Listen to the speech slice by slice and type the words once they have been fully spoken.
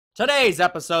Today's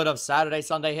episode of Saturday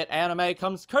Sunday Hit Anime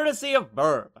comes courtesy of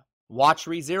Verb. Watch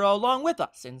ReZero along with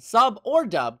us in sub or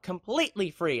dub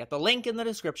completely free at the link in the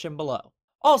description below.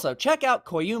 Also, check out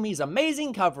Koyumi's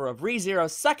amazing cover of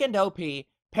ReZero's second OP,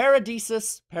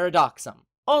 Paradisus Paradoxum,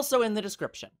 also in the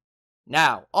description.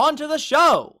 Now, on to the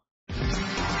show!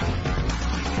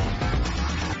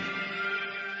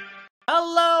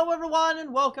 Hello everyone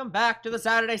and welcome back to the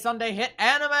Saturday Sunday Hit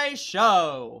Anime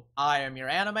Show! I am your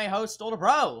anime host, Older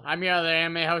Bro. I'm your other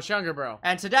anime host, Younger Bro.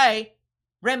 And today,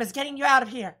 Rim is getting you out of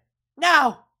here!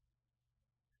 Now!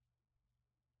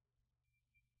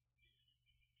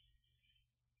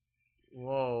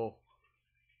 Whoa.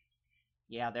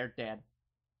 Yeah, they're dead.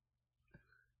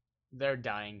 They're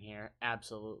dying here,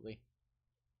 absolutely.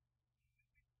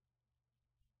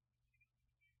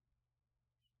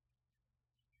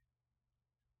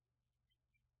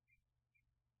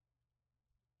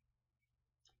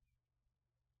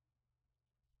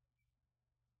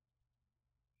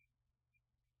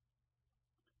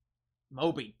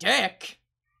 Moby Dick?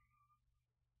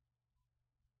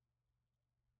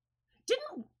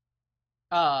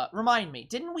 Remind me,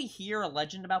 didn't we hear a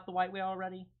legend about the white whale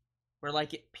already? Where,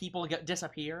 like, people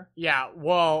disappear? Yeah,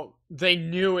 well, they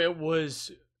knew it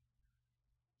was...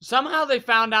 Somehow they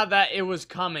found out that it was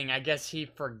coming. I guess he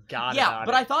forgot about it. Yeah,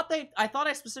 but I thought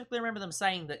I specifically remember them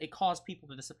saying that it caused people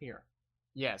to disappear.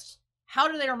 Yes. How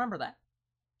do they remember that?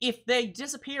 If they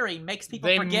disappearing makes people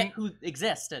forget who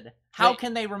existed, how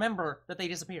can they remember that they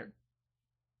disappeared?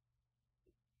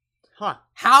 Huh.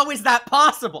 How is that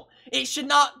possible? It should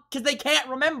not, because they can't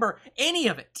remember any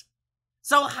of it.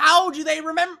 So how do they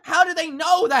remember, how do they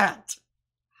know that?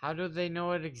 How do they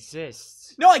know it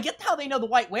exists? No, I get how they know the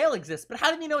white whale exists, but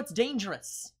how do they know it's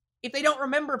dangerous? If they don't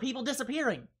remember people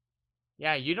disappearing.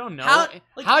 Yeah, you don't know.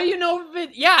 How do you know if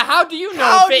it... Yeah, how do you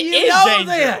know if it is dangerous?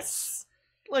 This?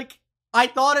 Like, I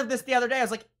thought of this the other day. I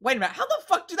was like, wait a minute, how the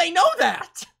fuck do they know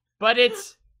that? But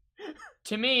it's...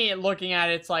 To me, looking at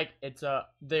it, it's like,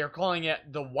 they're calling it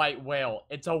the white whale.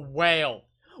 It's a whale.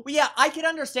 Well, yeah, I can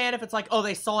understand if it's like, oh,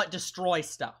 they saw it destroy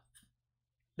stuff.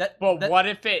 But what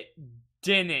if it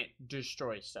didn't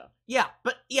destroy stuff? Yeah,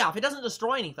 but yeah, if it doesn't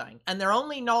destroy anything, and their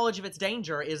only knowledge of its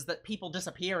danger is that people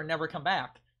disappear and never come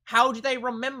back, how do they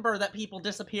remember that people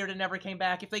disappeared and never came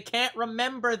back if they can't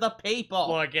remember the people?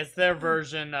 Look, it's their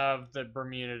version of the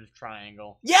Bermuda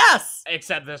Triangle. Yes!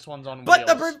 Except this one's on wheels. But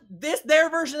their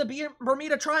version of the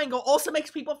Bermuda Triangle also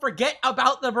makes people forget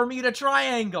about the Bermuda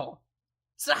Triangle.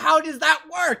 So how does that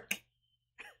work?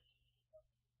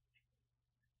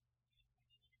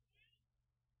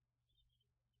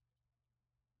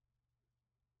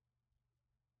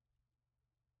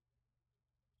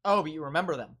 Oh, but you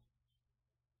remember them.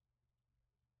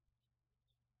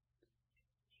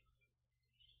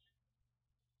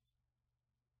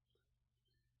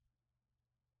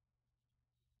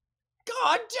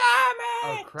 God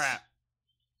damn it! Oh, crap.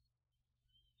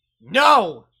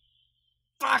 No!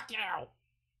 Fuck you!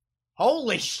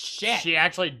 Holy shit! She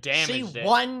actually damaged it. She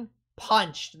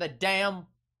one-punched the damn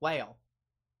whale.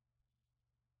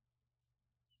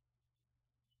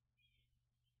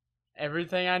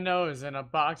 Everything I know is in a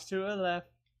box to her left.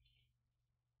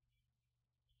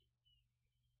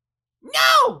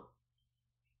 No!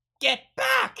 Get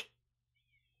back!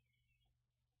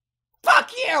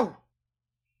 Fuck you!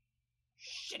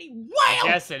 Shitty whale! I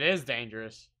guess it is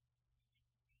dangerous.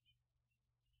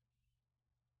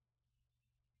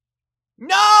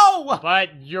 No!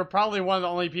 But you're probably one of the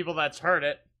only people that's heard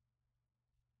it.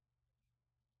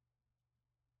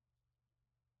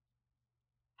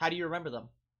 How do you remember them?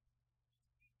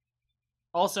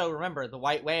 Also, remember, the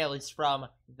white whale is from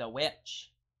The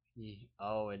Witch.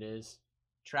 Oh, it is?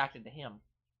 Attracted to him.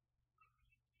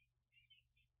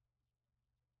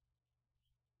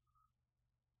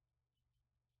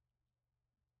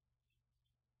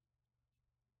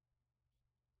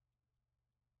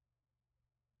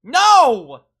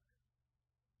 No!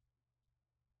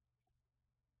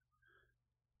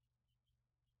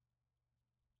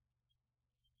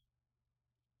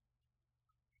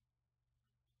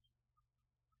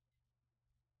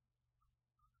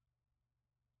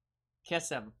 Kiss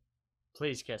him.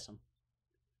 Please kiss him.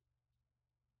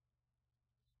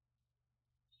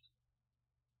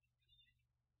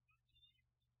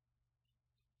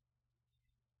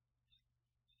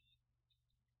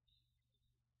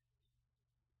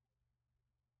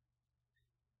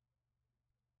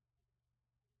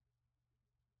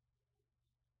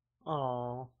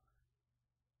 Oh.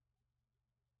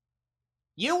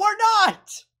 You were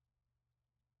not!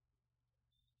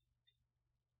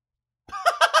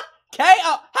 Okay,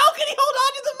 how can he hold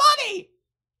on to the money?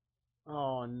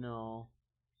 Oh, no.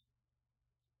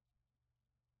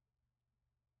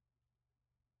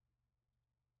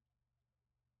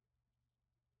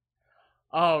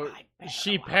 Oh,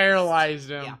 she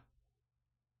paralyzed him. Yeah.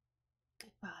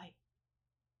 Goodbye.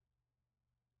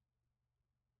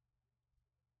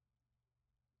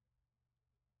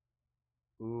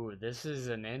 Ooh, this is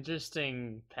an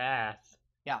interesting path.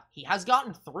 Yeah, he has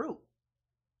gotten through.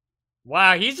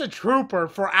 Wow, he's a trooper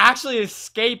for actually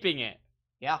escaping it.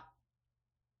 Yeah.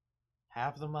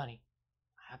 Have the money.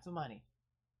 Have the money.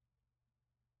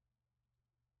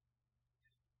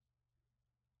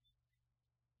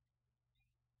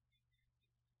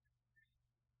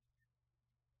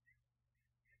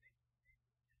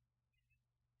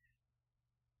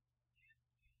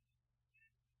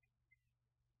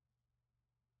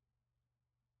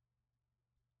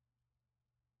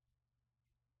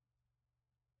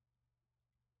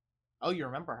 Oh, you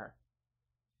remember her.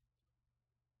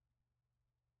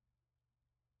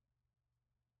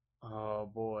 Oh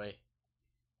boy.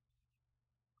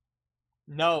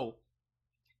 No.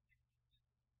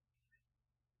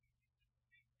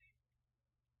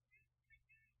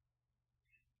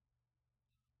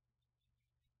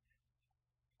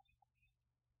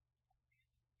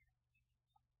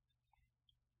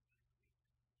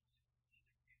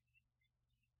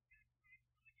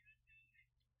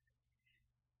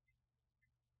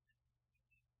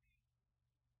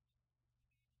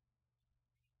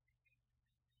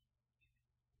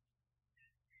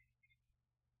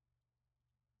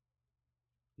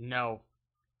 No.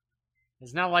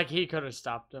 It's not like he could have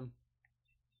stopped him.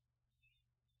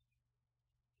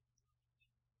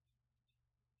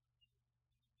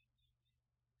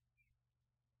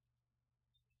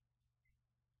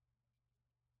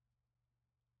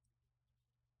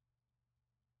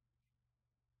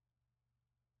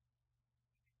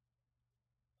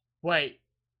 Wait,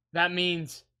 that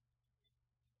means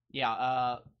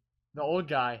Yeah, the old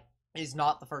guy is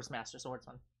not the first Master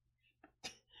Swordsman.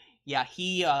 Yeah,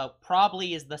 he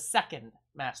probably is the second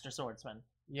Master Swordsman.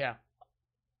 Yeah.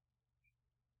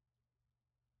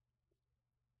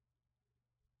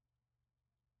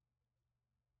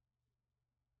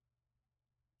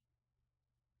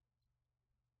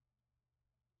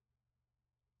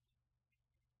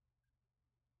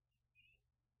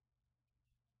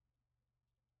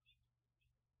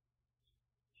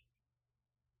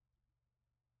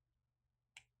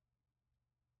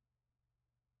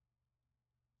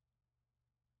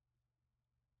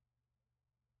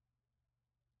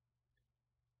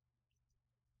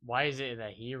 Why is it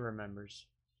that he remembers?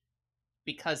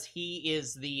 Because he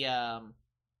is the yeah,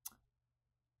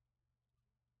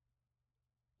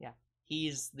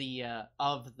 he's the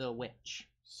of the witch.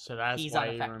 So that's He's why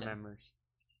unaffected. he remembers.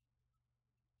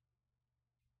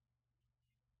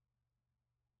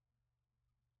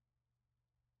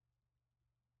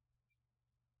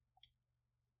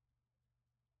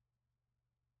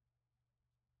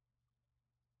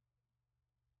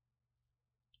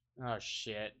 Oh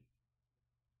shit.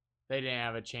 They didn't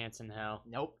have a chance in hell.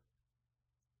 Nope.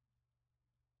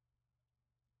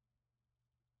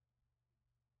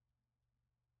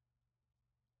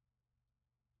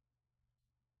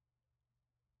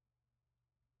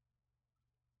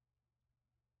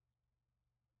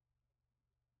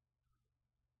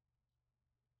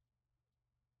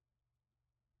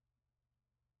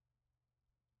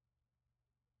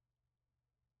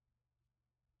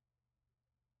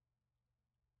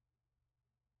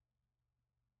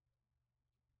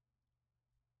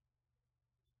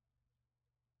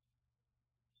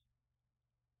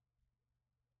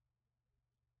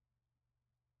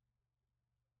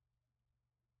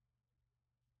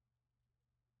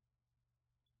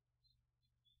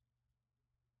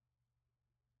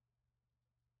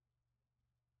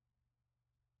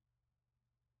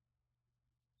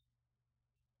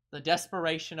 The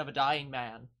desperation of a dying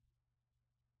man.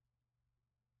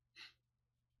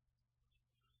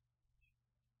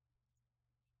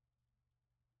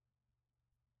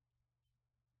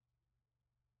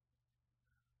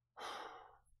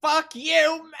 Fuck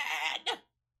you, man!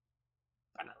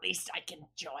 But at least I can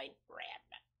join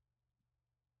Ren.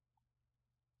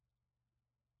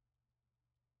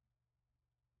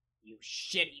 You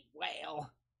shitty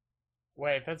whale.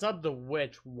 Wait, if it's up the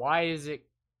witch, why is it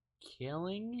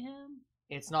killing him?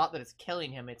 It's not that it's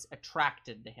killing him, it's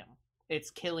attracted to him. It's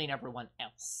killing everyone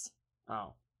else.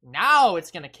 Oh. Now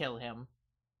it's gonna kill him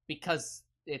because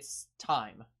it's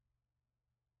time.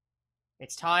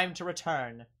 It's time to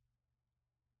return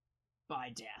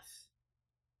by death.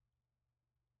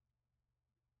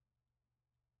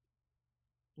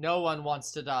 No one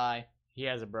wants to die. He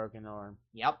has a broken arm.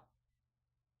 Yep.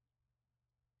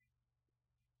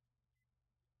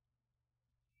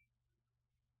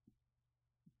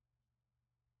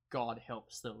 God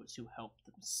helps those who help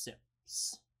themselves.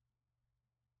 Oops.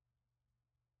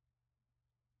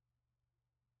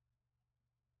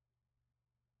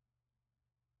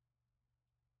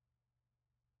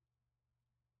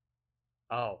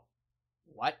 Oh.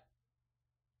 What?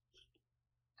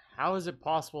 How is it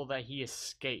possible that he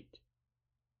escaped?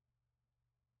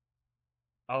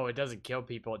 Oh, it doesn't kill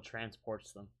people, it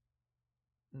transports them.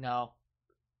 No.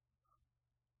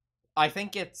 I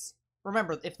think it's...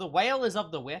 Remember, if the whale is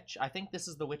of the witch, I think this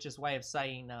is the witch's way of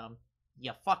saying,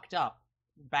 you fucked up.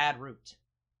 Bad route.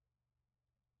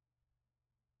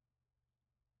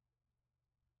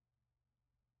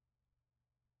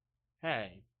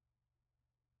 Hey.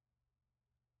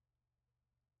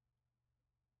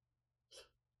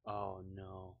 Oh,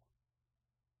 no.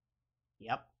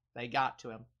 Yep, they got to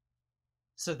him.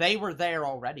 So they were there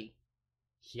already.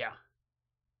 Yeah.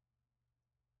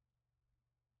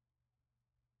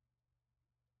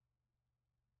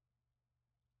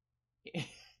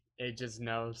 It just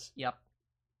knows. Yep.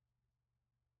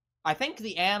 I think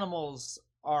the animals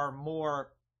are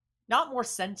more... Not more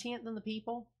sentient than the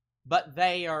people, but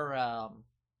they are,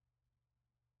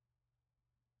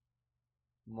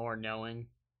 More knowing.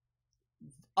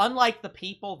 unlike the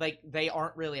people, they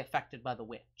aren't really affected by the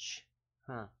witch.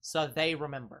 Huh. So they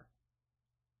remember.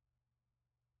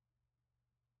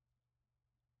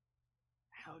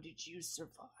 How did you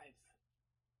survive?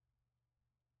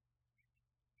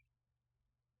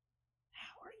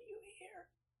 How are you here?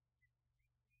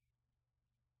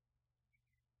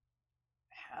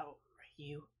 How are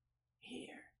you here?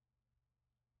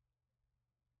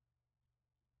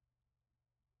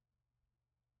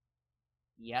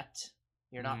 Yet.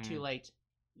 You're not too late.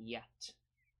 Yet.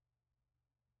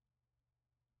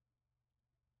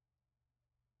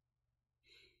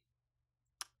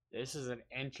 This is an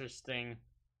interesting...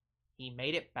 He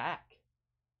made it back.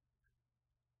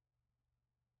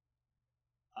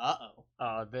 Uh-oh.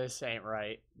 Oh, this ain't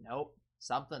right. Nope.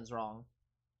 Something's wrong.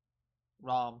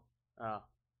 Wrong. Oh.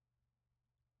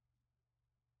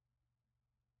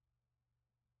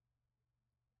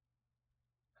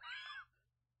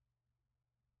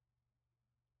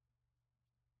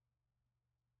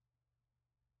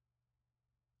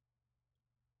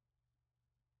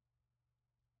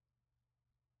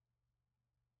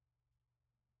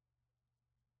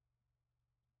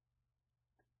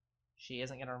 She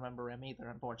isn't going to remember him either,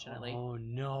 unfortunately. Oh,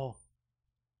 no.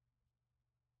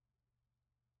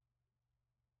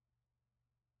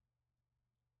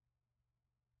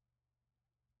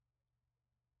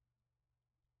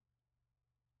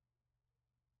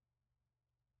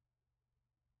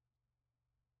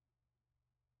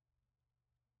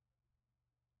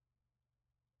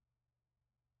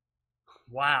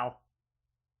 Wow.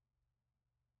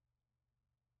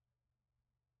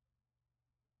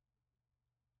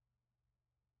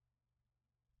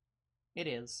 It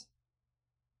is.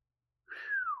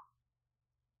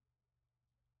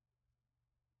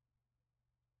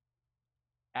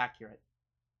 Accurate.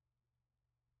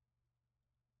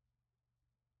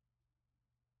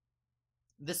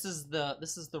 This is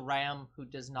the ram who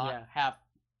does not have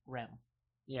rem.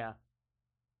 Yeah.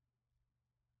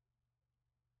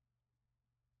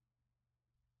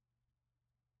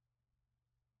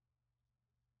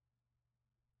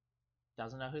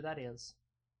 Doesn't know who that is.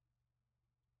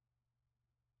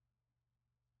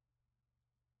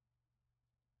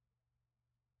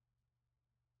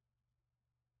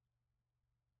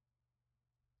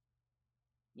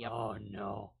 Yep. Oh,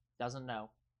 no. Doesn't know.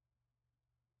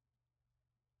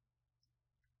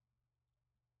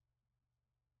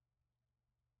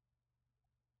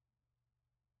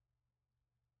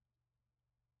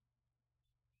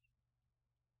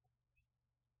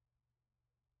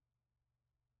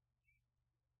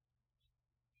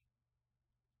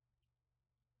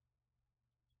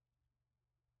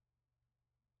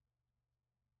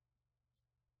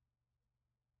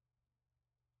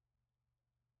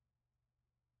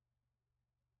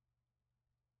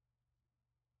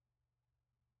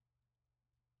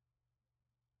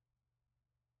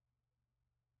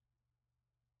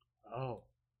 Oh.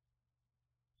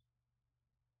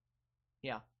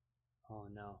 Yeah. Oh,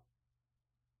 no.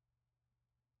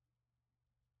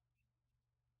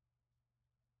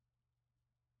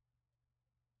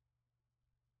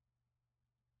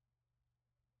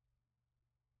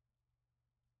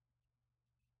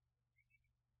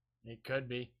 It could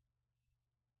be.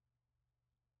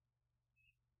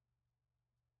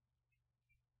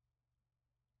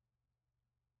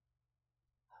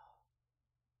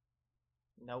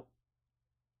 Nope.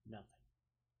 Nothing.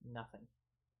 Nothing.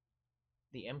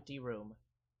 The empty room.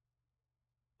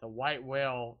 The white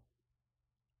whale...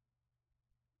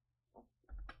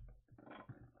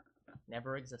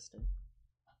 Never existed.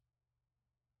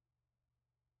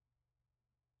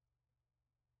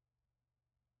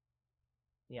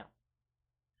 Yeah.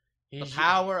 The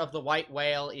power of the white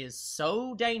whale is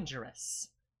so dangerous.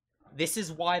 This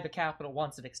is why the Capitol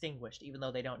wants it extinguished, even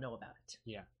though they don't know about it.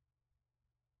 Yeah.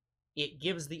 It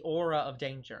gives the aura of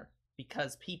danger,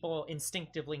 because people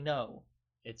instinctively know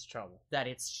it's trouble. That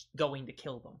it's going to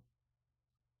kill them.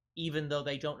 Even though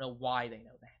they don't know why they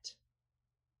know that.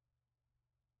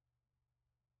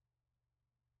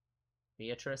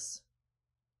 Beatrice?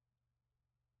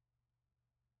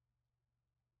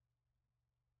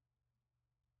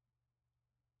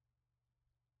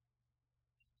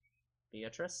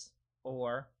 Beatrice?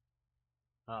 Or...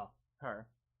 Oh. her.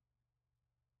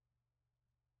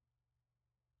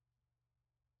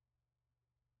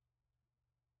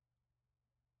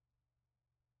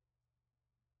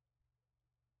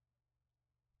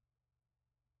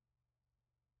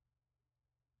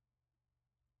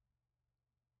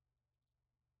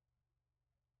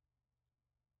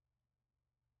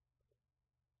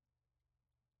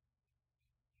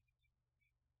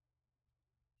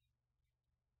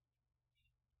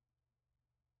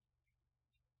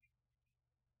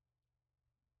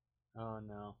 Oh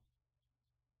no.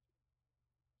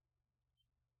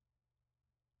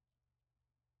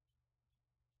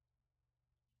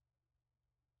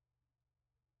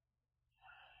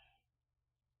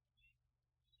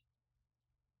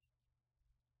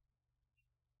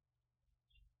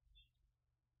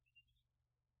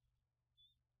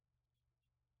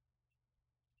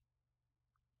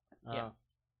 Yeah.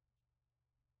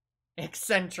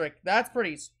 Eccentric. That's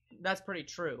pretty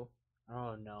true.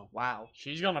 Oh no. Wow.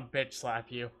 She's gonna bitch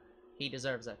slap you. He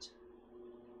deserves it.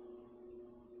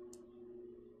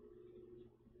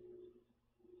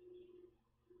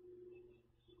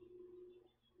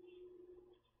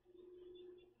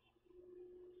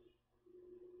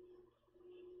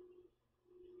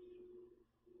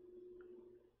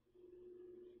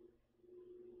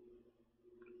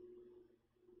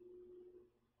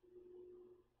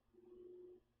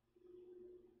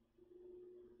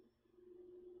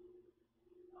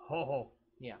 Oh.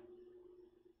 Yeah.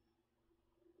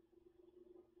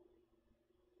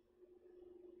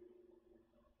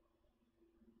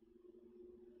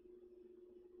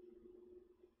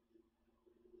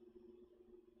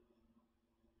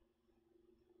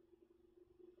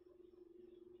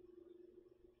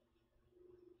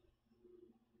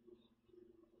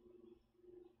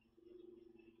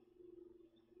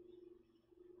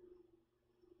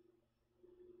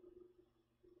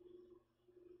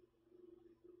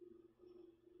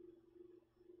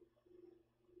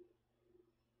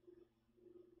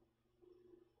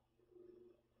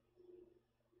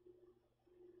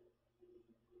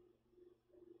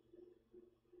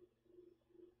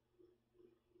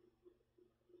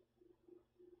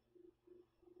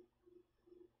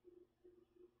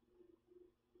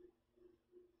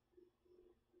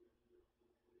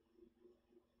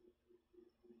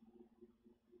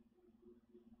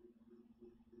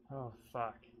 Oh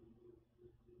fuck.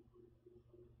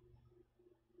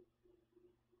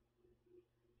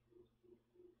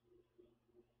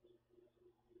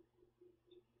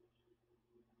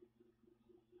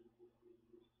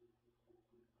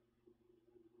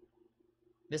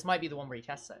 This might be the one where he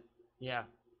tests it. Yeah.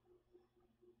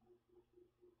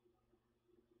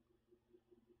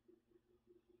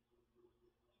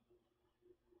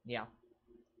 Yeah.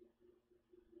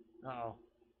 Uh-oh.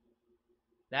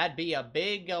 That'd be a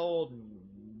big old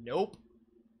nope.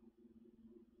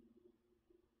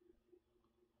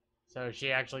 So is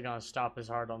she actually gonna stop his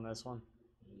heart on this one?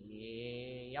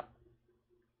 Yep.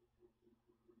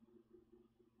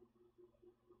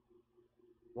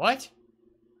 What?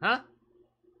 Huh?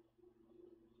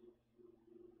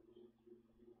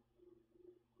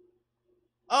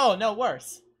 Oh, no,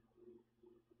 worse.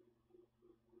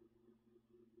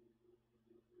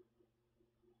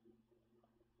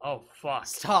 Oh fuck.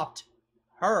 Stopped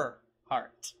her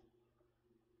heart.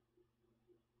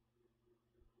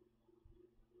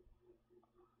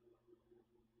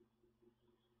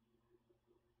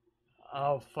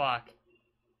 Oh fuck.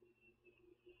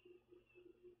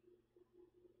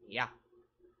 Yeah.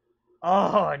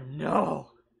 Oh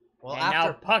no. Well, and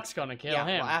after now Puck's gonna kill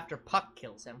him. Well, after Puck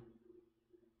kills him.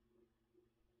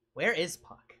 Where is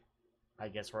Puck? I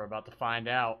guess we're about to find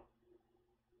out.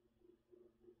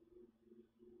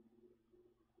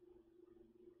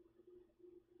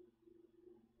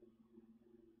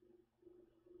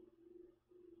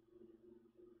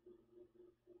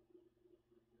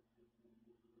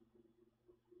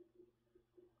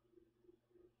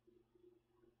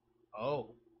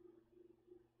 Oh.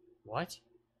 What?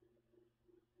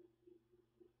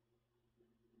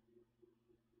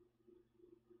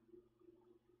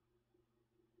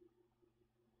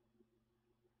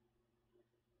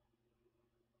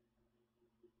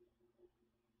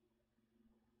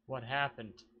 What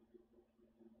happened?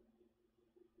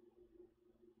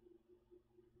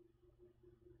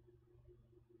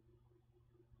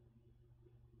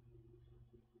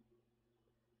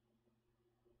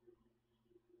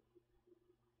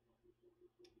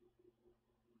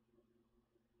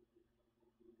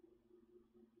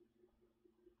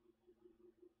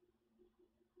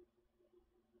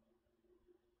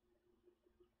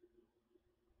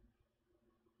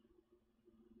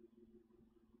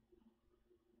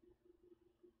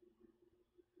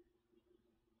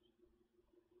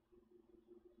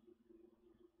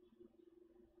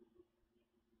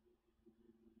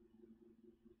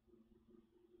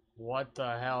 What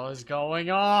the hell is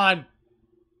going on?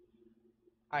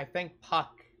 I think Puck.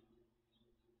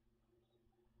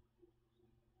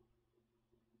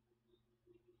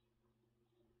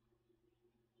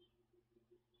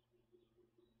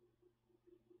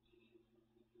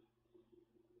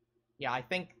 Yeah, I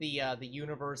think the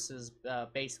universe is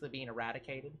basically being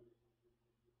eradicated.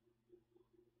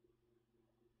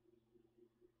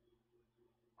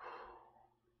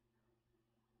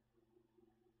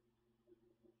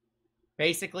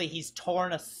 Basically, he's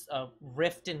torn a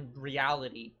rift in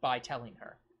reality by telling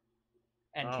her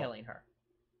and killing her.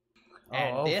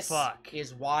 And this fuck.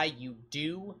 is why you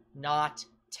do not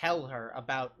tell her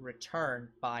about return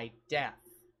by death.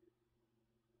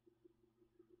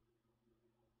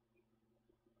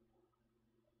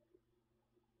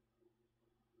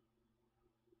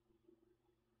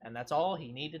 And that's all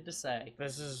he needed to say.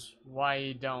 This is why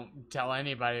you don't tell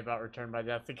anybody about return by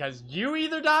death, because you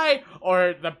either die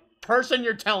or the person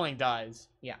you're telling dies.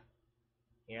 Yeah.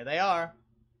 Here they are.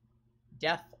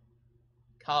 Death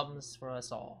comes for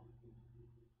us all.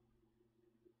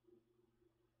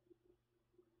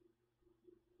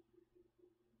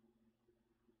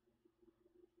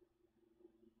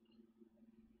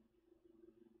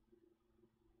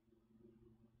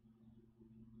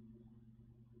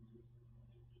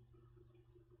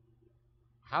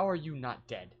 How are you not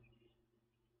dead?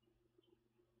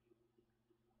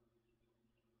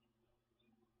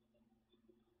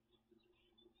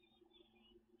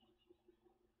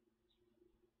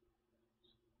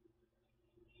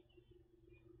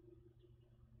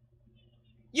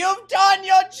 You've done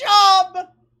your job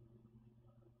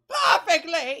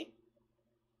perfectly!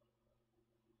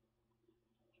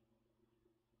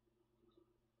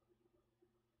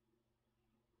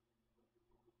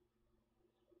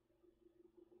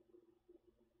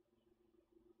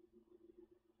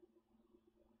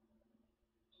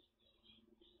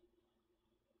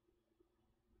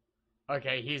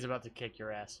 Okay, he's about to kick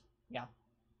your ass. Yeah.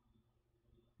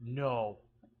 No.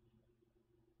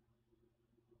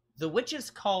 The witches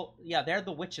cult, yeah, they're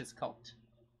the witches cult.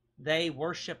 They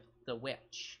worship the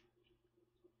witch.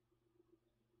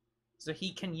 So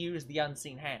he can use the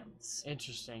unseen hands.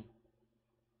 Interesting.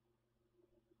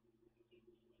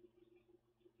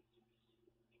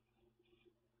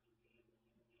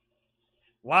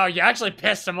 Wow, you actually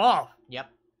pissed him off. Yep.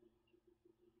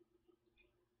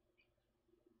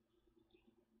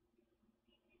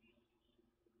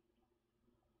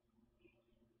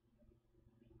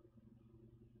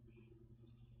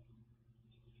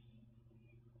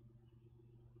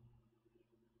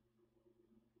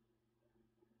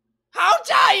 How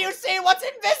dare you see what's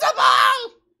invisible?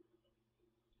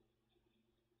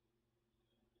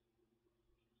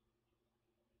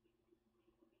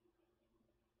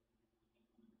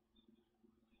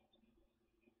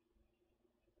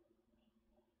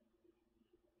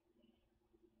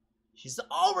 She's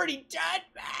already dead,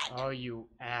 man. Oh, you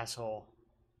asshole.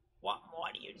 What more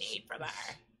do you need from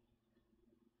her?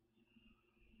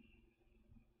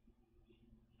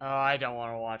 Oh, I don't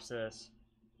want to watch this.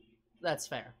 That's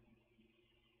fair.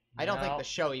 I don't think No. the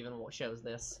show even shows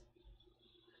this.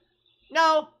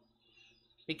 No!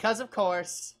 Because, of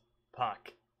course...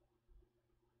 Puck.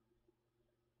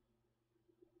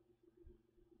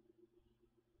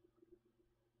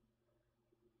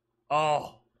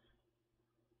 Oh.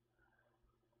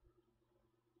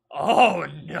 Oh,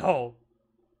 no.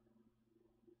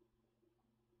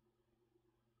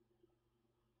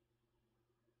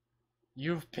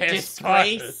 You've pissed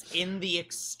Disgrace Puck. in the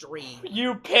extreme.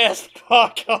 You pissed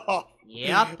Puck off.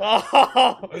 Yep.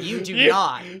 Oh, You do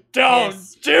not Don't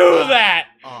piss do Puck that.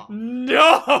 off.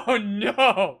 No,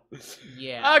 no.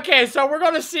 Yeah. Okay, so we're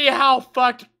gonna see how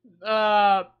fucked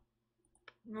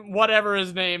whatever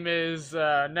his name is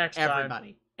next time.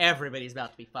 Everybody. Everybody's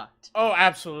about to be fucked. Oh,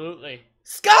 absolutely.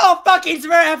 Skull fuckings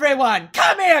for everyone!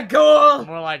 Come here, ghoul!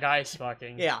 More like ice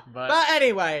fucking. Yeah. But But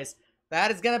anyways, that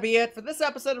is going to be it for this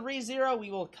episode of ReZero. We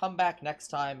will come back next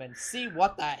time and see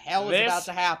what the hell is about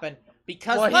to happen.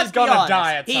 Because let's he's gonna be honest,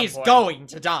 die at some he's point. going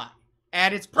to die.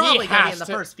 And it's probably going to be in the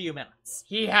to- first few minutes.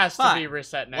 He has to But be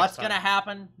reset next what's time. going to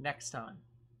happen next time?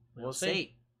 We'll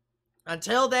see.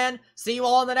 Until then, see you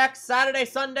all in the next Saturday,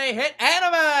 Sunday Hit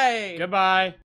Anime! Goodbye.